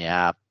storing in the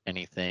app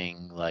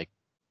anything like,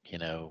 you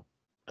know,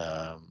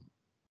 um,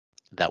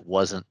 that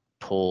wasn't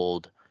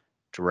pulled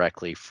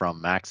directly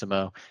from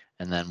Maximo.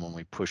 And then when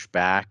we push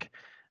back,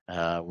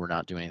 we're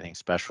not doing anything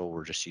special.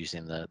 We're just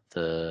using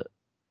the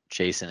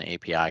JSON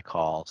API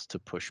calls to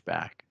push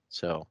back.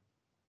 So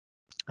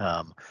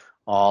um,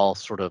 all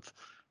sort of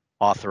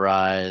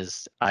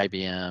authorized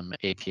IBM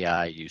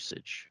API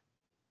usage.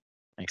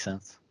 Make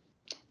sense?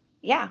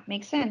 Yeah,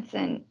 makes sense.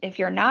 And if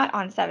you're not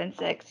on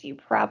 7.6, you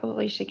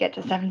probably should get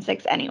to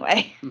 7.6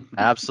 anyway.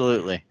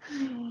 Absolutely.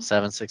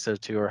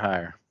 7602 or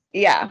higher.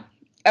 Yeah.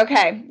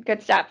 Okay,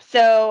 good stuff.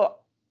 So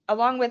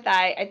along with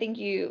that, I think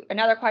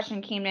another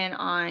question came in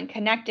on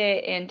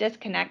connected and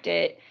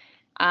disconnected.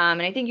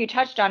 And I think you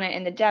touched on it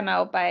in the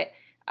demo, but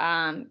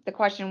the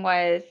question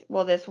was,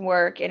 will this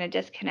work in a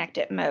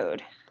disconnected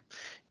mode?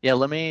 Yeah,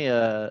 let me,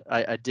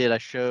 I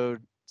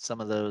showed some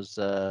of those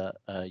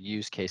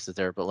use cases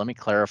there, but let me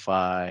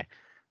clarify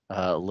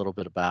a little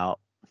bit about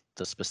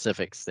the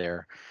specifics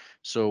there.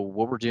 So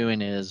what we're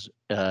doing is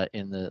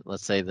in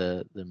let's say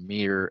the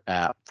meter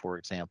app, for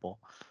example,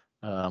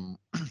 um,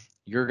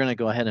 you're going to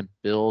go ahead and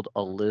build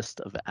a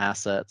list of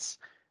assets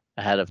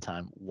ahead of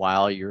time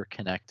while you're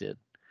connected.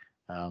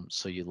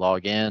 So you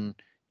log in,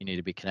 you need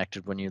to be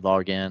connected when you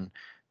log in.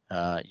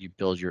 You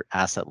build your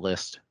asset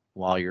list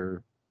while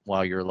you're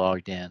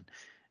logged in.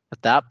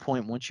 At that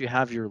point, once you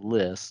have your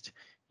list,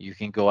 you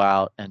can go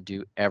out and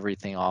do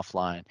everything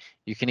offline.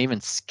 You can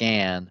even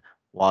scan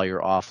while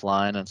you're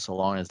offline, and so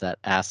long as that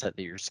asset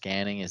that you're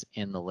scanning is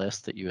in the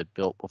list that you had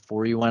built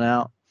before you went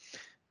out,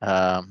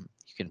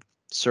 you can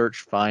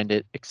search, find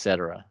it,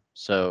 etc.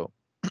 So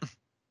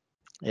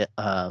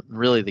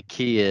really the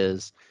key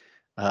is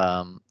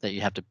that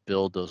you have to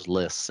build those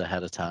lists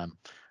ahead of time.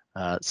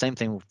 Same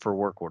thing for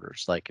work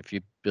orders. Like if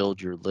you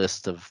build your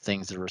list of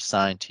things that are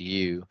assigned to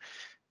you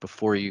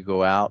before you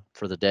go out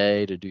for the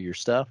day to do your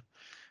stuff,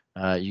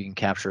 you can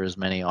capture as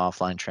many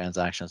offline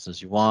transactions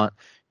as you want.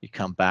 You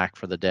come back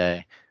for the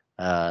day,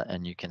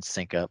 and you can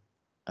sync up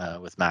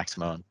with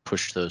Maximo and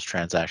push those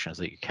transactions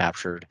that you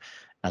captured,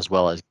 as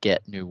well as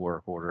get new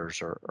work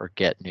orders or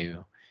get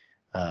new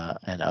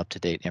and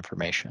up-to-date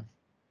information.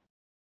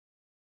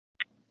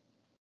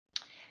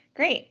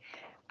 Great.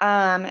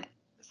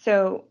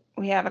 So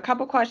we have a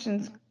couple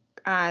questions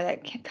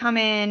that come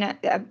in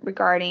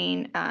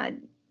regarding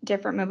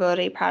different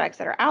mobility products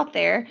that are out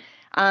there.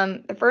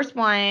 The first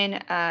one,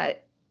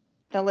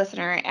 the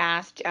listener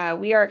asked,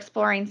 we are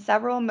exploring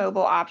several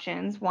mobile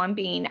options, one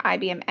being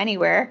IBM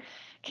Anywhere.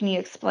 Can you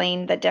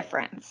explain the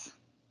difference?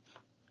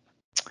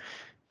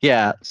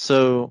 Yeah,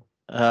 so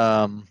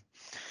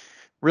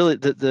really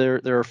there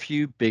are a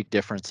few big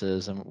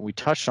differences, and we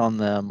touched on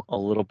them a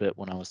little bit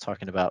when I was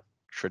talking about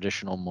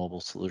traditional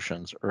mobile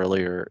solutions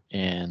earlier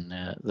in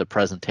the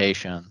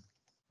presentation.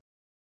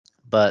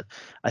 But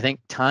I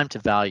think time to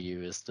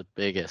value is the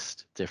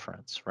biggest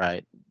difference,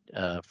 right?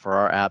 For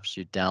our apps,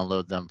 you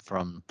download them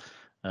from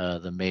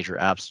the major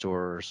app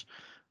stores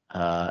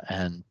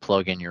and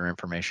plug in your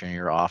information,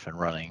 you're off and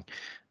running.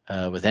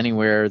 With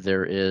Anywhere,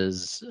 there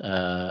is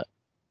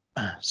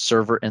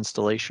server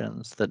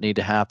installations that need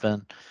to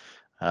happen,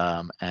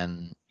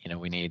 and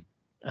we need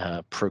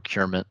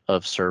procurement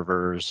of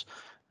servers,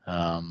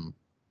 um,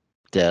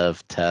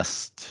 dev,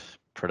 test,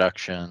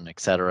 production,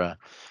 etc.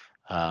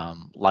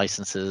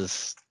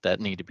 Licenses that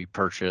need to be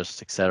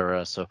purchased,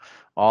 etc. So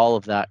all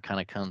of that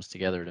kind of comes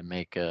together to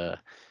make a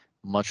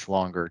much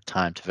longer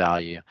time to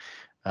value.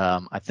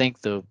 I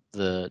think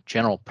the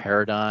general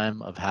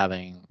paradigm of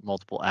having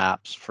multiple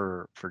apps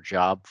for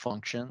job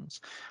functions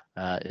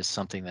is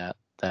something that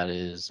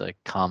is a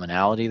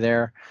commonality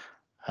there.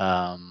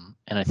 And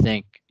I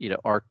think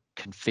our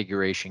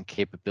configuration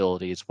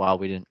capabilities, while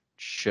we didn't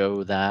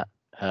show that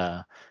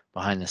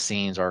behind the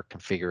scenes, our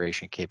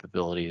configuration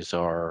capabilities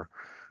are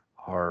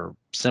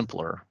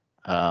simpler.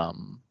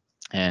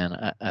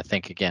 And I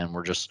think again,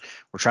 we're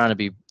trying to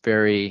be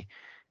very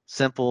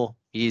simple,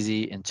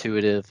 easy,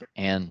 intuitive,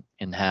 and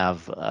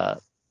have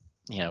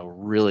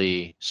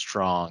really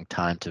strong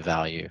time to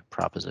value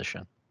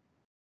proposition.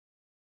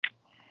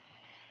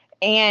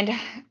 And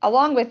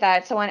along with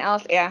that, someone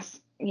else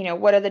asked,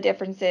 what are the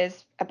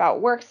differences about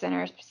work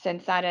centers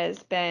since that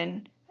has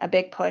been a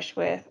big push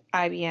with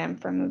IBM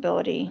from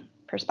mobility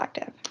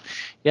perspective?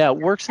 Yeah,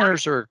 work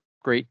centers are a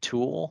great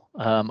tool.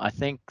 I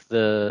think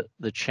the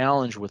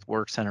challenge with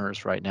work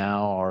centers right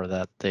now are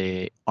that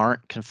they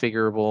aren't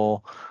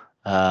configurable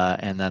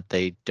and that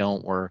they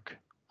don't work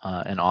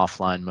in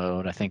offline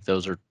mode. I think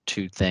those are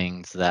two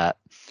things that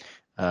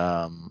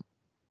um,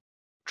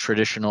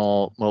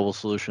 traditional mobile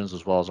solutions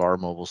as well as our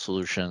mobile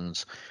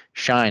solutions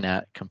shine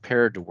at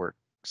compared to work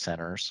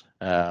centers.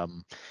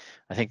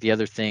 I think the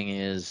other thing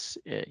is,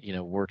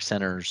 work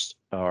centers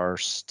are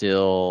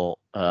still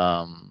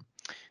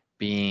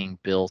being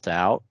built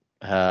out.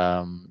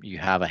 You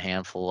have a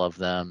handful of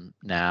them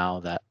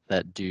now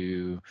that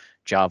do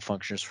job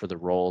functions for the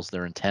roles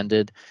they're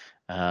intended,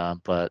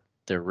 but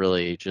there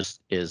really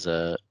just is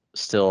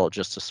still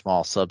just a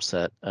small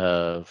subset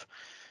of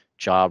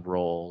job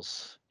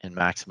roles in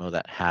Maximo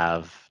that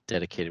have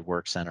dedicated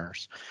work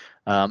centers.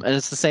 And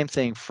it's the same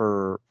thing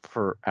for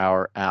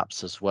our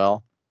apps as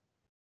well.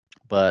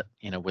 But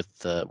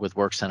with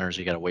work centers,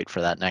 you got to wait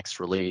for that next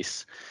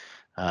release.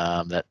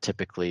 That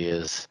typically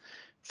is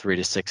 3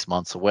 to 6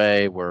 months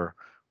away. We're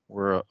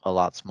a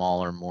lot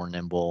smaller, more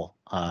nimble,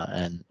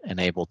 and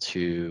able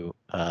to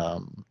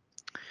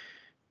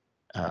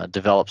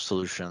develop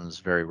solutions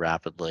very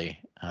rapidly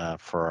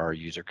for our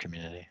user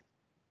community.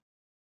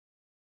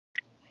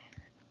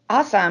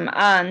 Awesome.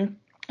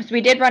 So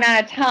we did run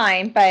out of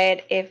time,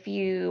 but if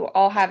you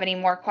all have any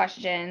more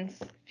questions,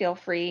 feel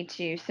free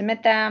to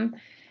submit them,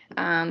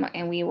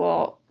 and we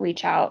will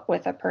reach out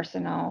with a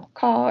personal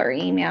call or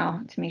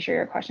email to make sure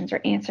your questions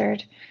are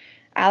answered.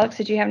 Alex,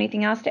 did you have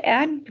anything else to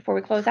add before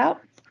we close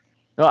out?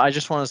 No, I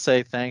just want to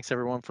say thanks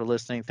everyone for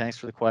listening. Thanks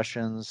for the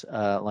questions.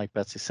 Like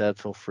Betsy said,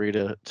 feel free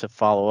to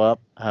follow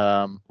up.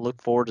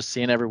 Look forward to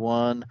seeing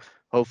everyone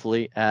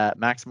hopefully at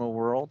Maximo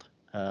World.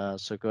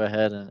 So go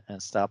ahead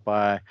and stop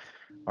by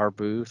our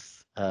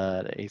booth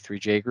at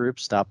A3J Group.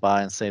 Stop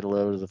by and say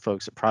hello to the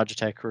folks at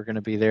Projitech who are going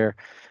to be there.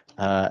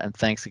 And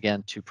thanks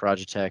again to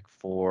Projitech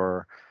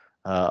for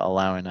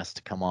allowing us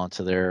to come on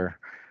to their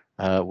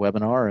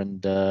webinar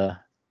and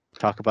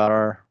talk about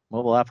our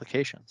mobile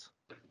applications.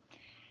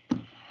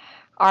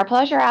 Our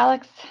pleasure,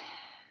 Alex.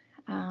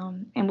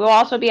 And we'll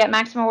also be at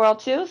Maximo World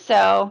too,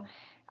 so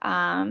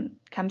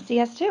come see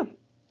us too.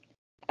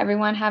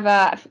 Everyone have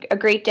a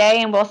great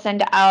day, and we'll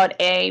send out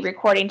a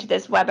recording to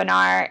this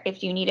webinar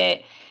if you need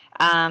it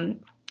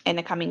in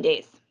the coming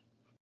days.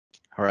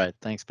 All right.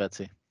 Thanks,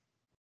 Betsy.